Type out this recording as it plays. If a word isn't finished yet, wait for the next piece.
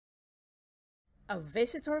A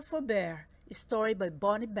Visitor for Bear, a story by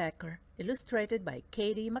Bonny Becker, illustrated by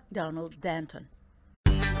Kady Macdonald Denton.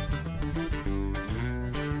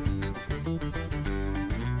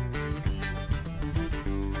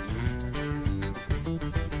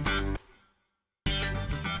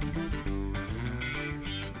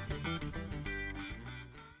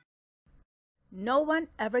 No one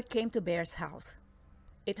ever came to Bear's house.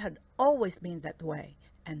 It had always been that way,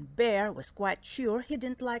 and Bear was quite sure he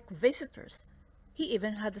didn't like visitors. He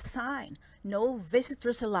even had a sign, "No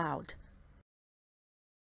visitors allowed."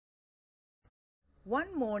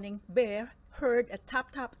 One morning, Bear heard a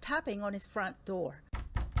tapping on his front door.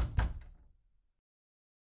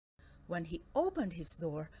 When he opened his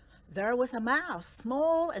door, there was a mouse,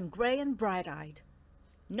 small and gray and bright-eyed.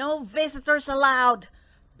 "No visitors allowed,"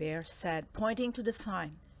 Bear said, pointing to the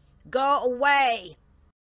sign. "Go away."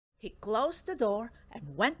 He closed the door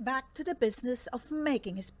and went back to the business of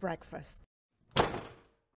making his breakfast.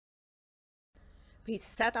 He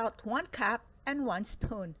set out one cup and one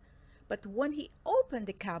spoon, but when he opened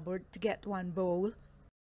the cupboard to get one bowl,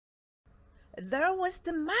 there was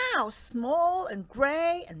the mouse, small and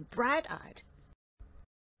gray and bright-eyed.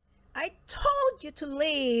 "I told you to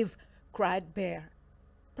leave," cried Bear.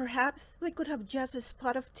 "Perhaps we could have just a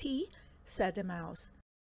spot of tea," said the mouse.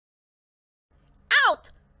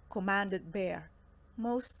 "Out!" commanded Bear.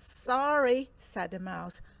 "Most sorry," said the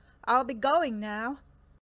mouse. "I'll be going now."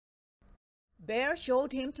 Bear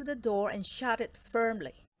showed him to the door and shut it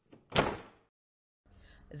firmly.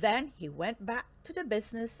 Then he went back to the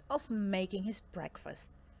business of making his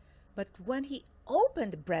breakfast. But when he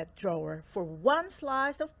opened the bread drawer for one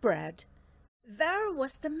slice of bread, there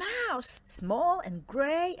was the mouse, small and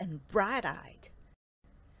gray and bright-eyed.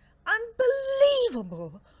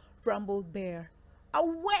 "Unbelievable!" rumbled Bear.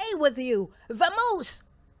 "Away with you! Vamoose!"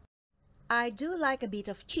 "I do like a bit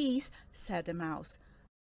of cheese," said the mouse.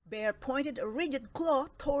 Bear pointed a rigid claw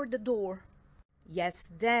toward the door.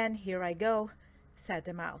 "Yes, then, here I go," said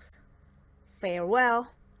the mouse.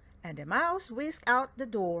 "Farewell," and the mouse whisked out the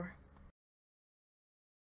door.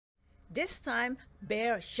 This time,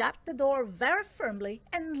 Bear shut the door very firmly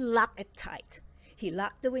and locked it tight. He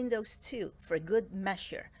locked the windows too, for good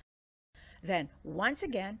measure. Then, once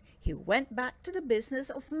again, he went back to the business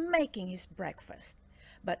of making his breakfast.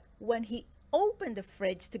 But when he opened the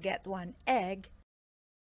fridge to get one egg,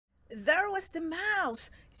 there was the mouse,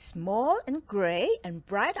 small and gray and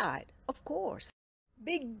bright-eyed, of course.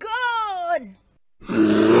 "Begone!"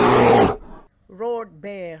 roared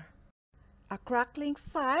Bear. "A crackling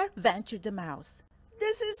fire," ventured the mouse.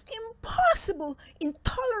 "This is impossible,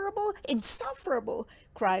 intolerable, insufferable,"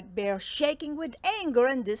 cried Bear, shaking with anger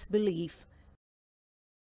and disbelief.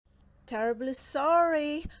 "Terribly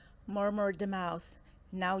sorry," murmured the mouse.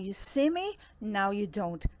 "Now you see me, now you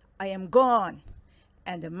don't. I am gone."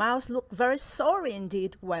 And the mouse looked very sorry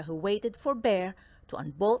indeed while he waited for Bear to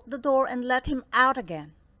unbolt the door and let him out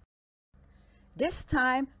again. This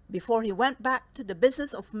time, before he went back to the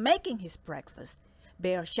business of making his breakfast,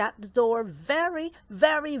 Bear shut the door very,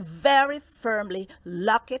 very, very firmly,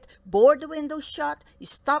 locked it, bored the window shut,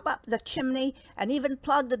 stopped up the chimney, and even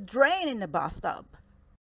plugged the drain in the bathtub.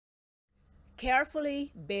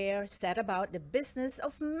 Carefully, Bear set about the business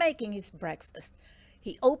of making his breakfast.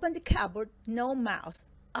 He opened the cupboard, no mouse.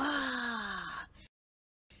 Ah!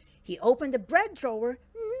 He opened the bread drawer,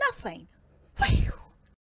 nothing. Whew!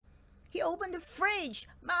 He opened the fridge,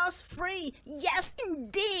 mouse free. Yes,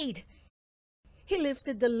 indeed! He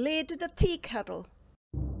lifted the lid to the tea kettle.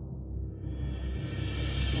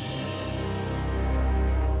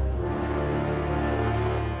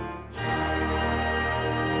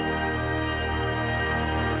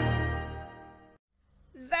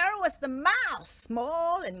 There was the mouse,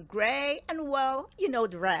 small and gray, and well, you know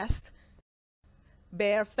the rest.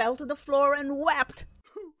 Bear fell to the floor and wept.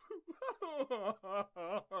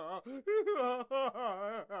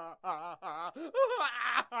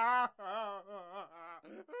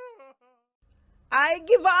 "I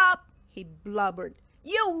give up," he blubbered.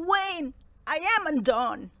 "You win. I am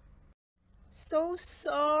undone." "So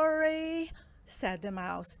sorry," said the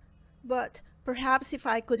mouse. "But perhaps if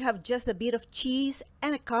I could have just a bit of cheese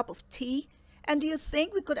and a cup of tea, and do you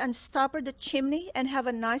think we could unstopper the chimney and have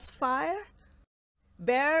a nice fire?"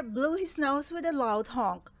 Bear blew his nose with a loud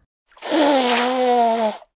honk.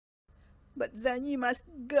 "But then you must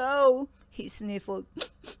go," he sniffled.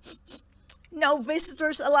 "No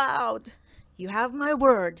visitors allowed." "You have my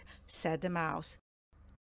word," said the mouse.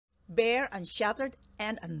 Bear unshuttered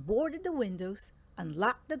and unboarded the windows,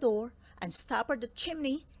 unlocked the door, unstoppered the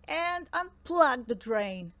chimney, and unplugged the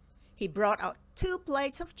drain. He brought out 2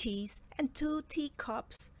 plates of cheese and 2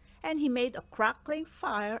 teacups, and he made a crackling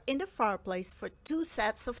fire in the fireplace for 2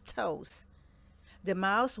 sets of toes. The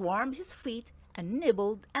mouse warmed his feet and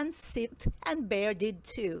nibbled and sipped, and Bear did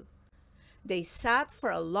too. They sat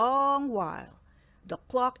for a long while. The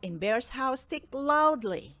clock in Bear's house ticked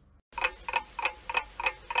loudly.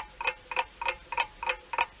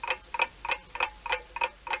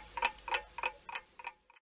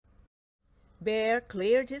 Bear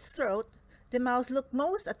cleared his throat. The mouse looked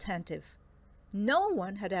most attentive. No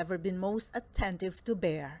one had ever been most attentive to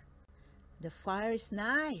Bear. "The fire is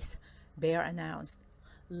nice," Bear announced.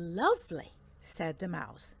 "Lovely," said the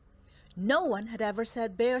mouse. No one had ever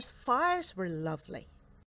said Bear's fires were lovely.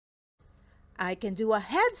 "I can do a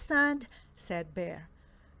headstand," said Bear.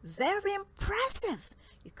 "Very impressive,"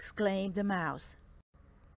 exclaimed the mouse.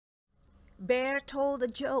 Bear told a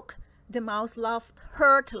joke. The mouse laughed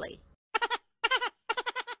heartily.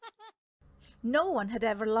 No one had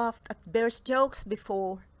ever laughed at Bear's jokes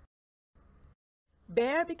before.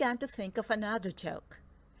 Bear began to think of another joke.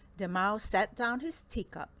 The mouse set down his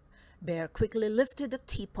teacup. Bear quickly lifted the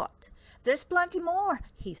teapot. "There's plenty more,"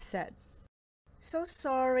 he said. "So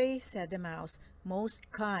sorry," said the mouse,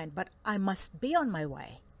 most kind, "but I must be on my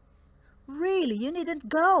way." "Really, you needn't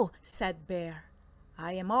go," said Bear.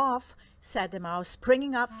 "I am off," said the mouse,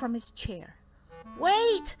 springing up from his chair.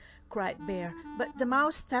 "Wait!" cried Bear, but the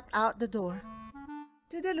mouse stepped out the door.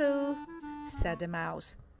 "Toodaloo," said the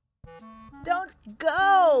mouse. "Don't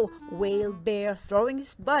go!" wailed Bear, throwing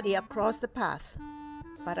his body across the path.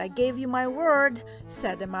 "But I gave you my word,"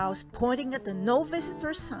 said the mouse, pointing at the no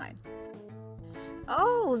visitor sign.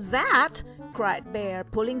 "Oh, that!" cried Bear,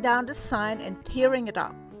 pulling down the sign and tearing it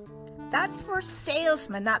up. "That's for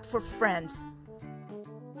salesmen, not for friends."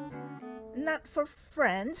 "Not for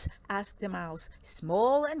friends?" asked the mouse,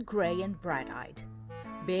 small and gray and bright-eyed.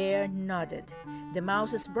 Bear nodded. The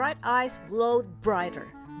mouse's bright eyes glowed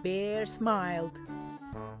brighter. Bear smiled.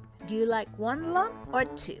 "Do you like 1 lump or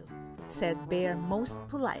 2?" said Bear most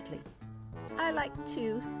politely. "I like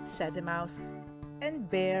 2," said the mouse, and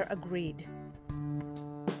Bear agreed.